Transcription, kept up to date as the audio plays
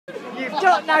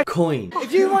don't know. Coin.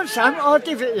 If you want some, I'll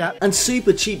give it you. And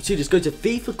super cheap too, just go to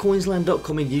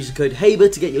FIFAcoinsland.com and use the code HABER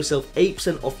to get yourself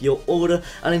 8% off your order,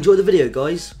 and enjoy the video,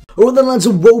 guys. Alright then, lads,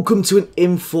 and welcome to an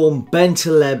Inform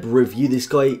Bentaleb review. This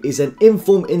guy is an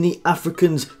Inform in the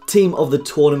Africans team of the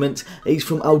tournament. He's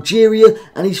from Algeria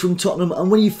and he's from Tottenham,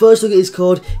 and when you first look at his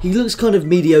card, he looks kind of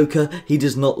mediocre. He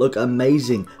does not look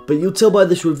amazing, but you'll tell by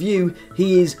this review,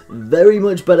 he is very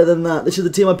much better than that. This is the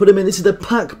team I put him in. This is the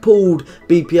pack-pulled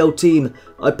BPL team.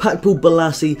 I pack-pulled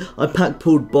Balassi, I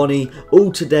pack-pulled Bonnie,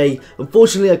 all today.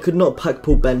 Unfortunately, I could not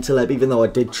pack-pull Bentaleb, even though I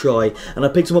did try, and I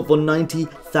picked him up for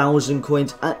 90,000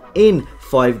 coins, and in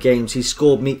 5 games, he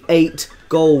scored me 8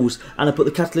 goals, and I put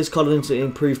the Catalyst card in to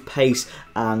improve pace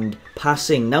and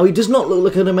passing. Now, he does not look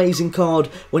like an amazing card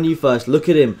when you first look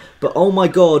at him, but oh my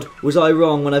god, was I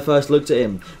wrong when I first looked at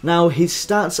him. Now, his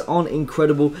stats aren't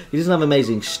incredible. He doesn't have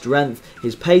amazing strength,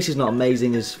 his pace is not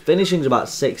amazing, his finishing is about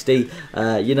 60,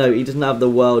 you know, he doesn't have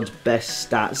the world's best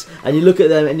stats, and you look at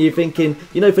them and you're thinking,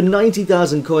 you know, for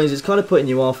 90,000 coins, it's kind of putting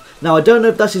you off. Now, I don't know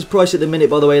if that's his price at the minute,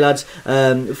 by the way, lads.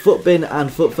 Footbin and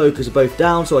Foot Focus are both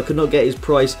down, so I could not get his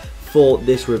price for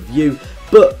this review,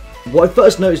 but what I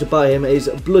first noticed about him is,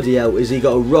 bloody hell, is he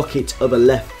got a rocket of a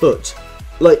left foot.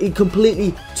 Like, he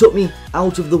completely took me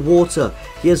out of the water.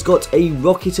 He has got a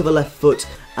rocket of a left foot,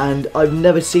 and I've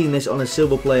never seen this on a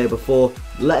silver player before,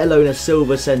 let alone a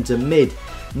silver centre mid.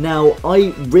 Now,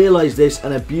 I realised this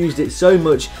and abused it so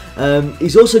much.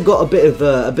 He's also got a bit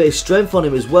of strength on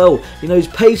him as well. You know, his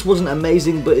pace wasn't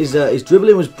amazing, but his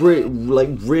dribbling was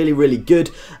really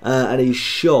good, and his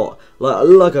shot,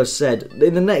 like I said,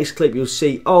 in the next clip you'll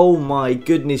see, oh my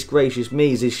goodness gracious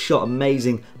me, is his shot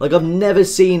amazing. Like, I've never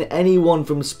seen anyone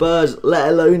from Spurs, let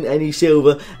alone any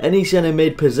silver, any centre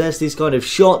mid possess this kind of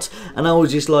shot, and I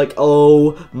was just like,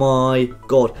 oh my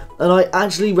god. And I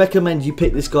actually recommend you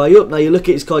pick this guy up. Now, you look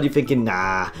at his card, you're thinking,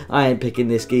 nah, I ain't picking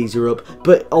this geezer up,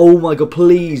 but oh my god,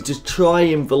 please just try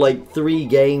him for like 3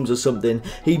 games or something.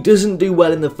 He doesn't do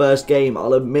well in the first game,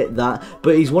 I'll admit that,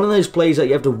 but he's one of those players that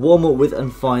you have to warm up with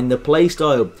and find the play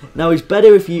style. Now, it's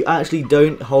better if you actually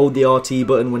don't hold the RT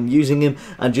button when using him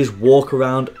and just walk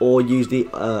around, or use the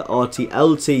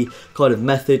RT-LT kind of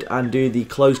method and do the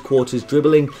close quarters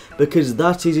dribbling, because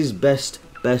that is his best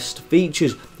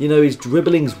features. You know, his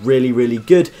dribbling's really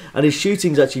good, and his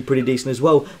shooting's actually pretty decent as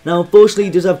well. Now, unfortunately,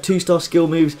 he does have 2-star skill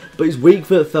moves, but his weak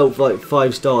foot felt like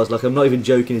 5 stars. Like, I'm not even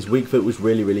joking, his weak foot was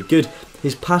really good.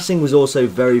 His passing was also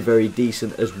very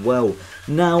decent as well.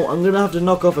 Now, I'm going to have to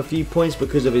knock off a few points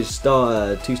because of his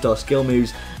 2-star skill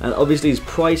moves, and obviously his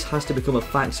price has to become a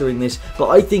factor in this, but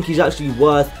I think he's actually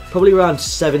worth probably around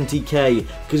 70k,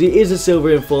 because he is a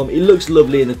silver inform, he looks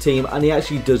lovely in the team, and he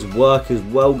actually does work as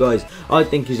well, guys. I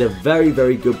think he's a very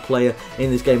good player in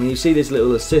this game, and you see this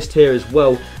little assist here as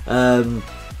well.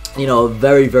 You know, a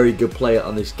very good player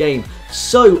on this game.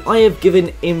 So, I have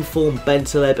given Inform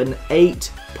Bentaleb an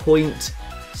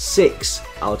 8.6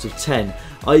 out of 10.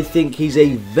 I think he's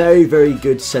a very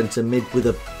good centre mid with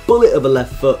a bullet of a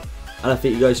left foot, and I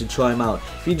think you guys should try him out.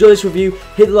 If you enjoy this review,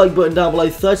 hit the like button down below.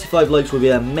 35 likes would be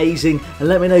amazing, and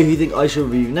let me know who you think I should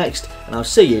review next, and I'll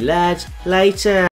see you lads later.